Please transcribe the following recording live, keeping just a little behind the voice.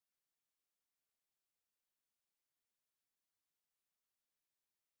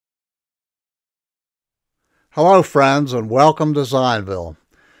Hello, friends, and welcome to Zionville.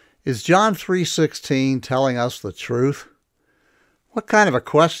 Is John 3:16 telling us the truth? What kind of a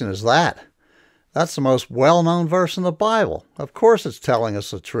question is that? That's the most well-known verse in the Bible. Of course it's telling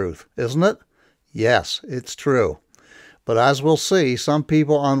us the truth, isn't it? Yes, it's true. But as we'll see, some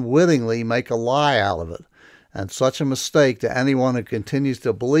people unwittingly make a lie out of it, and such a mistake to anyone who continues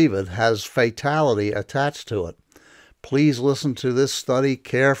to believe it has fatality attached to it. Please listen to this study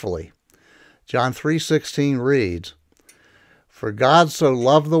carefully. John 3:16 reads, "For God so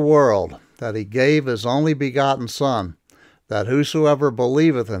loved the world, that he gave his only begotten Son, that whosoever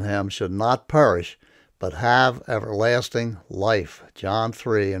believeth in him should not perish, but have everlasting life." John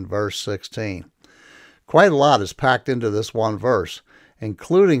 3 and verse 16. Quite a lot is packed into this one verse,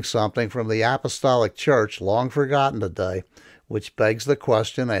 including something from the Apostolic Church long forgotten today, which begs the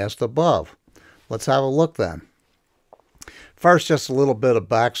question asked above. Let's have a look then. First, just a little bit of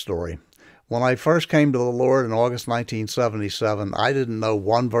backstory. When I first came to the Lord in August 1977, I didn't know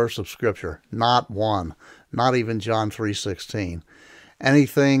one verse of Scripture, not one, not even John 3:16.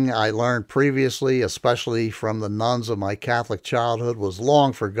 Anything I learned previously, especially from the nuns of my Catholic childhood, was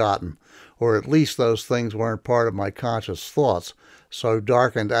long forgotten, or at least those things weren't part of my conscious thoughts, so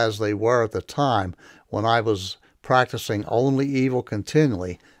darkened as they were at the time when I was practicing only evil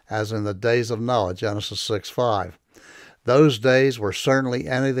continually, as in the days of Noah, Genesis 6:5. Those days were certainly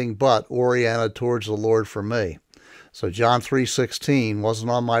anything but oriented towards the Lord for me. So John 3:16 wasn't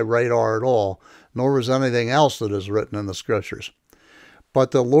on my radar at all, nor was anything else that is written in the Scriptures.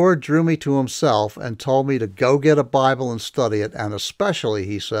 But the Lord drew me to himself and told me to go get a Bible and study it, and especially,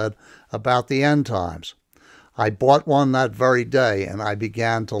 he said, about the end times. I bought one that very day, and I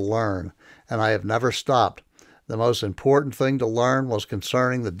began to learn, and I have never stopped. The most important thing to learn was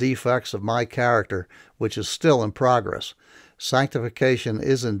concerning the defects of my character, which is still in progress. Sanctification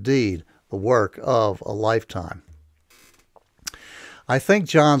is indeed the work of a lifetime. I think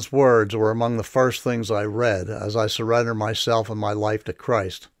John's words were among the first things I read as I surrendered myself and my life to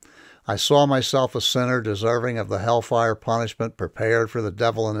Christ. I saw myself a sinner deserving of the hellfire punishment prepared for the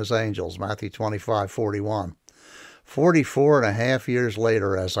devil and his angels, Matthew 25:41. 44 and a half years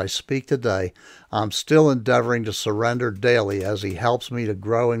later, as I speak today, I'm still endeavoring to surrender daily as he helps me to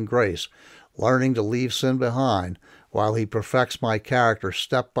grow in grace, learning to leave sin behind while he perfects my character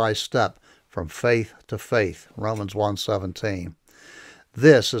step by step from faith to faith, Romans 1:17.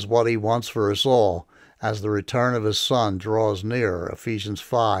 This is what he wants for us all as the return of his Son draws nearer, Ephesians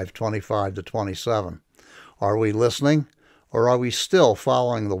 5:25-27. Are we listening, or are we still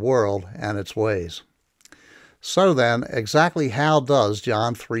following the world and its ways? So then, exactly how does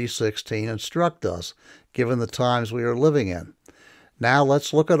John 3:16 instruct us, given the times we are living in? Now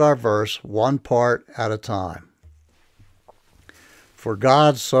let's look at our verse one part at a time. For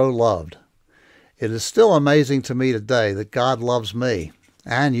God so loved. It is still amazing to me today that God loves me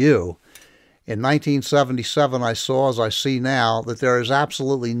and you. In 1977, I saw, as I see now, that there is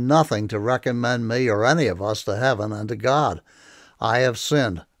absolutely nothing to recommend me or any of us to heaven and to God. I have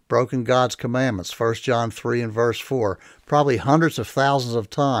sinned, broken God's commandments, 1 John 3 and verse 4, probably hundreds of thousands of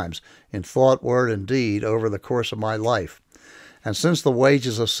times in thought, word, and deed over the course of my life. And since the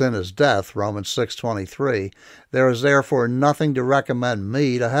wages of sin is death, Romans 6:23, there is therefore nothing to recommend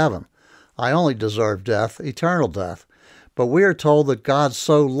me to heaven. I only deserve death, eternal death. But we are told that God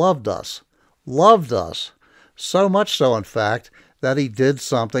so loved us, so much so, in fact, that he did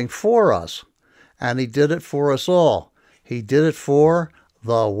something for us. And he did it for us all. He did it for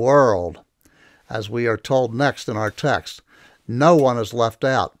the world. As we are told next in our text, no one is left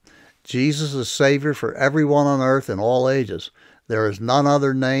out. Jesus is Savior for everyone on earth in all ages. There is none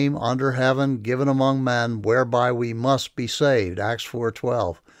other name under heaven given among men whereby we must be saved, Acts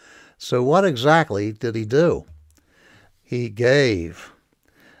 4:12. So what exactly did he do? He gave.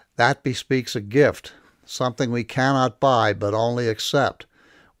 That bespeaks a gift, something we cannot buy but only accept.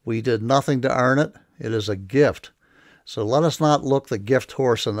 We did nothing to earn it. It is a gift. So let us not look the gift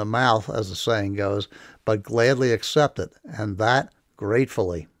horse in the mouth, as the saying goes, but gladly accept it, and that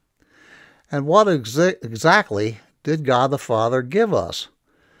gratefully. And what exactly did God the Father give us?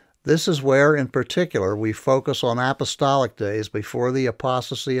 This is where, in particular, we focus on apostolic days before the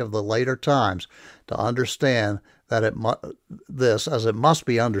apostasy of the later times to understand that this as it must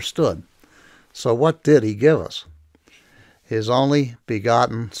be understood. So what did he give us? His only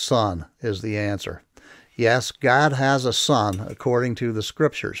begotten Son is the answer. Yes, God has a Son according to the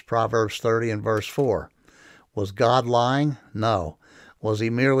Scriptures, Proverbs 30 and verse 4. Was God lying? No. Was he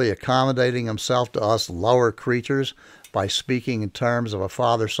merely accommodating himself to us lower creatures by speaking in terms of a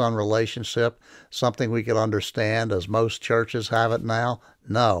father-son relationship, something we could understand as most churches have it now?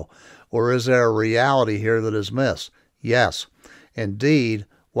 No. Or is there a reality here that is missed? Yes. Indeed,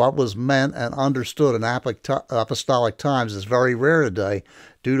 what was meant and understood in apostolic times is very rare today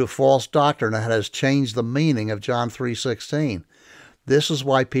due to false doctrine that has changed the meaning of John 3:16. This is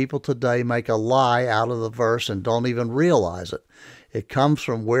why people today make a lie out of the verse and don't even realize it. It comes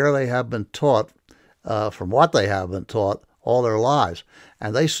from where they have been taught, from what they have been taught all their lives,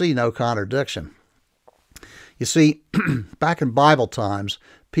 and they see no contradiction. You see, back in Bible times,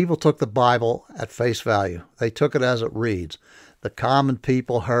 people took the Bible at face value. They took it as it reads. The common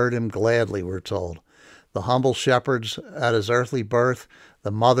people heard him gladly, we're told. The humble shepherds at his earthly birth,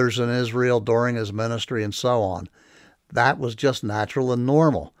 the mothers in Israel during his ministry, and so on. That was just natural and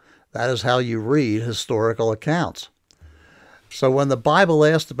normal. That is how you read historical accounts. So when the Bible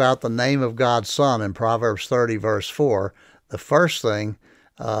asked about the name of God's Son in Proverbs 30, verse 4, the first thing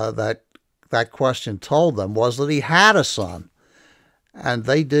that question told them was that he had a son, and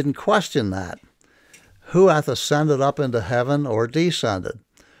they didn't question that. Who hath ascended up into heaven, or descended?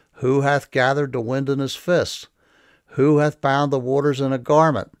 Who hath gathered the wind in his fists? Who hath bound the waters in a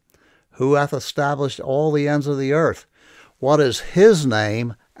garment? Who hath established all the ends of the earth? What is his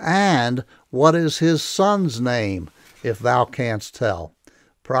name, and what is his son's name, if thou canst tell?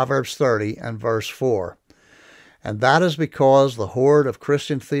 Proverbs 30 and verse 4. And that is because the horde of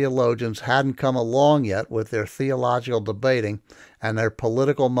Christian theologians hadn't come along yet with their theological debating and their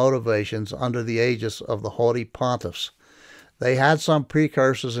political motivations under the aegis of the haughty pontiffs. They had some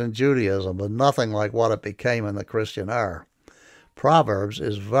precursors in Judaism, but nothing like what it became in the Christian era. Proverbs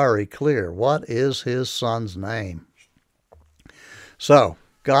is very clear. What is his son's name? So,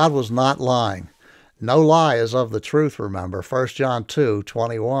 God was not lying. No lie is of the truth, remember, 1 John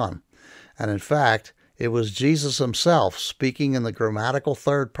 2:21. And in fact, it was Jesus himself, speaking in the grammatical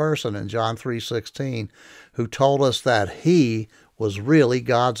third person in John 3:16, who told us that he was really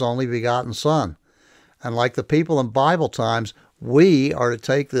God's only begotten Son. And like the people in Bible times, we are to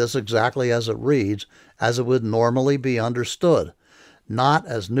take this exactly as it reads, as it would normally be understood, not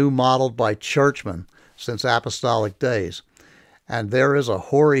as new modeled by churchmen since apostolic days. And there is a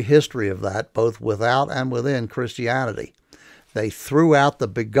hoary history of that, both without and within Christianity. They threw out the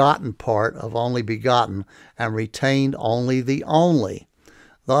begotten part of only begotten and retained only the only.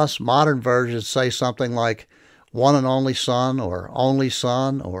 Thus, modern versions say something like one and only Son,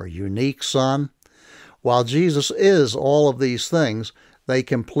 or unique Son. While Jesus is all of these things, they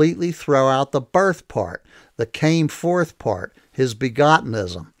completely throw out the birth part, the came forth part, his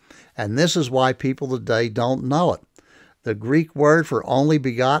begottenism. And this is why people today don't know it. The Greek word for only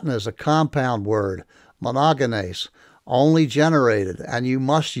begotten is a compound word, monogenes, only generated, and you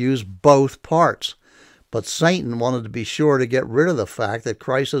must use both parts. But Satan wanted to be sure to get rid of the fact that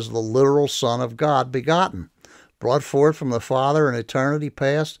Christ is the literal Son of God, begotten, brought forth from the Father in eternity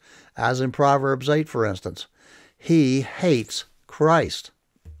past, as in Proverbs 8, for instance. He hates Christ.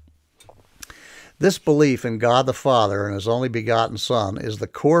 This belief in God the Father and his only begotten Son is the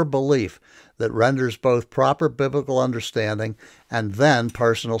core belief that renders both proper biblical understanding and then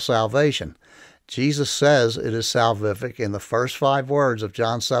personal salvation. Jesus says it is salvific in the first 5 words of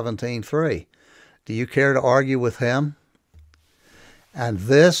John 17:3. Do you care to argue with him? And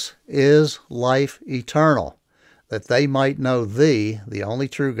this is life eternal, that they might know thee, the only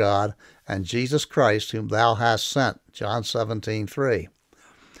true God, and Jesus Christ, whom thou hast sent. John 17:3.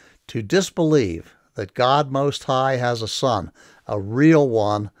 To disbelieve that God Most High has a Son, a real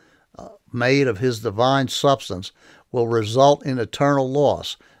one, made of his divine substance, will result in eternal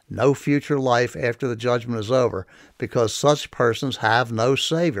loss, no future life after the judgment is over, because such persons have no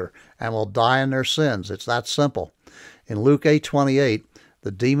Savior and will die in their sins. It's that simple. In Luke 8:28,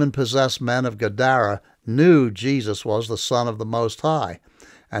 the demon-possessed men of Gadara knew Jesus was the Son of the Most High.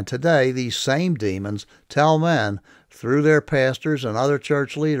 And today, these same demons tell men, through their pastors and other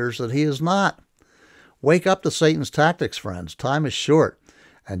church leaders, that he is not. Wake up to Satan's tactics, friends. Time is short.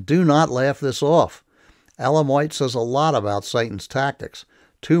 And do not laugh this off. Ellen White says a lot about Satan's tactics.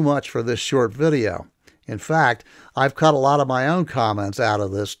 Too much for this short video. In fact, I've cut a lot of my own comments out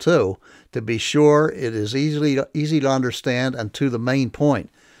of this too, to be sure it is easy to understand and to the main point.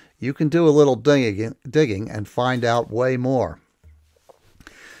 You can do a little digging and find out way more.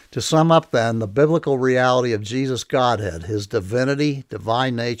 To sum up then, the biblical reality of Jesus' Godhead, his divinity,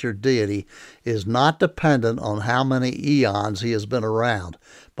 divine nature, deity, is not dependent on how many eons he has been around,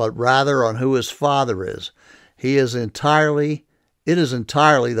 but rather on who his Father is. It is entirely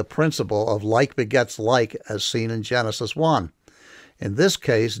the principle of like begets like, as seen in Genesis 1. In this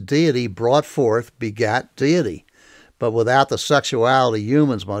case, deity brought forth, begat deity, but without the sexuality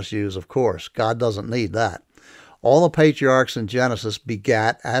humans must use, of course. God doesn't need that. All the patriarchs in Genesis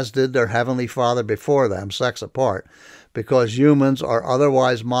begat, as did their heavenly Father before them, sex apart, because humans are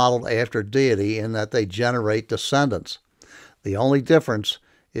otherwise modeled after deity in that they generate descendants. The only difference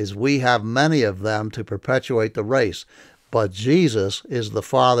is we have many of them to perpetuate the race, but Jesus is the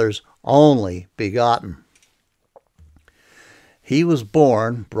Father's only begotten. He was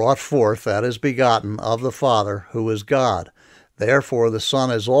born, brought forth, that is begotten, of the Father, who is God. Therefore the Son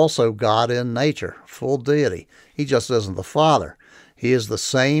is also God in nature, full deity. He just isn't the Father. He is the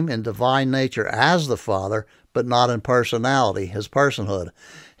same in divine nature as the Father, but not in personality, his personhood.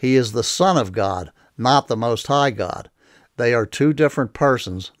 He is the Son of God, not the Most High God. They are two different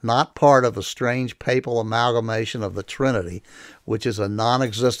persons, not part of the strange papal amalgamation of the Trinity, which is a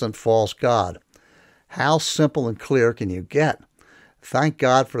non-existent false God. How simple and clear can you get? Thank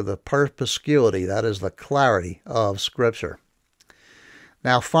God for the perspicuity, that is the clarity of Scripture.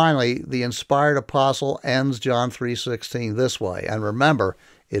 Now finally, the inspired apostle ends John 3:16 this way, and remember,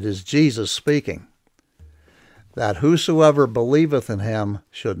 it is Jesus speaking, that whosoever believeth in him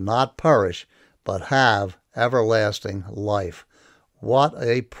should not perish, but have everlasting life. What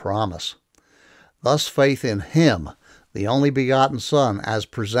a promise! Thus faith in him, the only begotten Son, as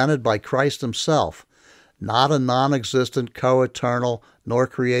presented by Christ himself, not a non-existent, co-eternal, nor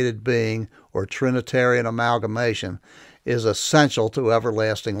created being, or Trinitarian amalgamation, is essential to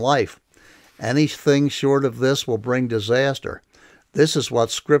everlasting life. Anything short of this will bring disaster. This is what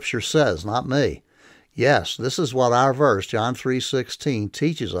Scripture says, not me. Yes, this is what our verse, John 3:16,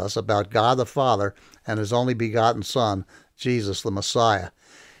 teaches us about God the Father and his only begotten Son, Jesus the Messiah.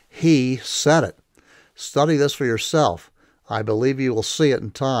 He said it. Study this for yourself. I believe you will see it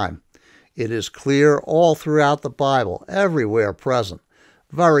in time. It is clear all throughout the Bible, everywhere present,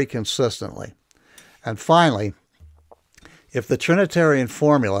 very consistently. And finally, if the Trinitarian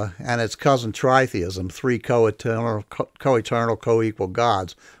formula and its cousin tritheism, three co-eternal, co-equal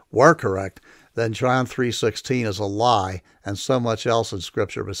gods, were correct, then John 3:16 is a lie and so much else in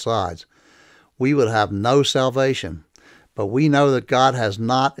Scripture besides. We would have no salvation, but we know that God has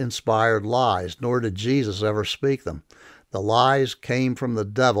not inspired lies, nor did Jesus ever speak them. The lies came from the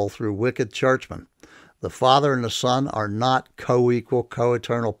devil through wicked churchmen. The Father and the Son are not co-equal,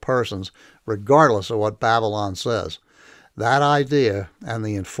 co-eternal persons, regardless of what Babylon says. That idea and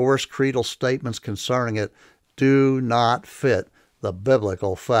the enforced creedal statements concerning it do not fit the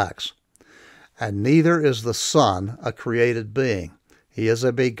biblical facts. And neither is the Son a created being. He is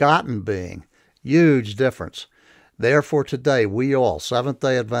a begotten being. Huge difference. Therefore today we all,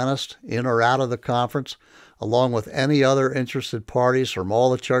 Seventh-day Adventists, in or out of the conference, along with any other interested parties from all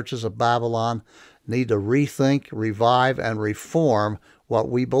the churches of Babylon, need to rethink, revive, and reform what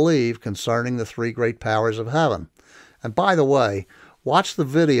we believe concerning the three great powers of heaven. And by the way, watch the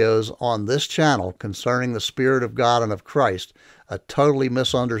videos on this channel concerning the Spirit of God and of Christ, a totally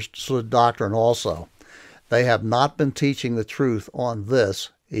misunderstood doctrine also. They have not been teaching the truth on this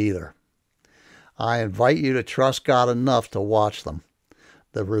either. I invite you to trust God enough to watch them.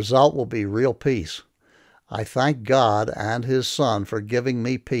 The result will be real peace. I thank God and his Son for giving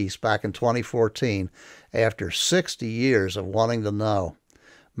me peace back in 2014 after 60 years of wanting to know.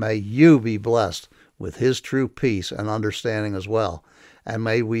 May you be blessed with his true peace and understanding as well. And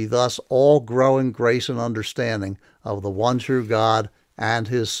may we thus all grow in grace and understanding of the one true God and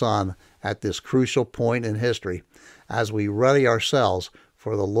his Son at this crucial point in history as we ready ourselves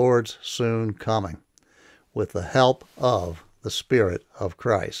for the Lord's soon coming, with the help of the Spirit of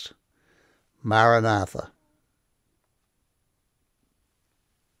Christ. Maranatha.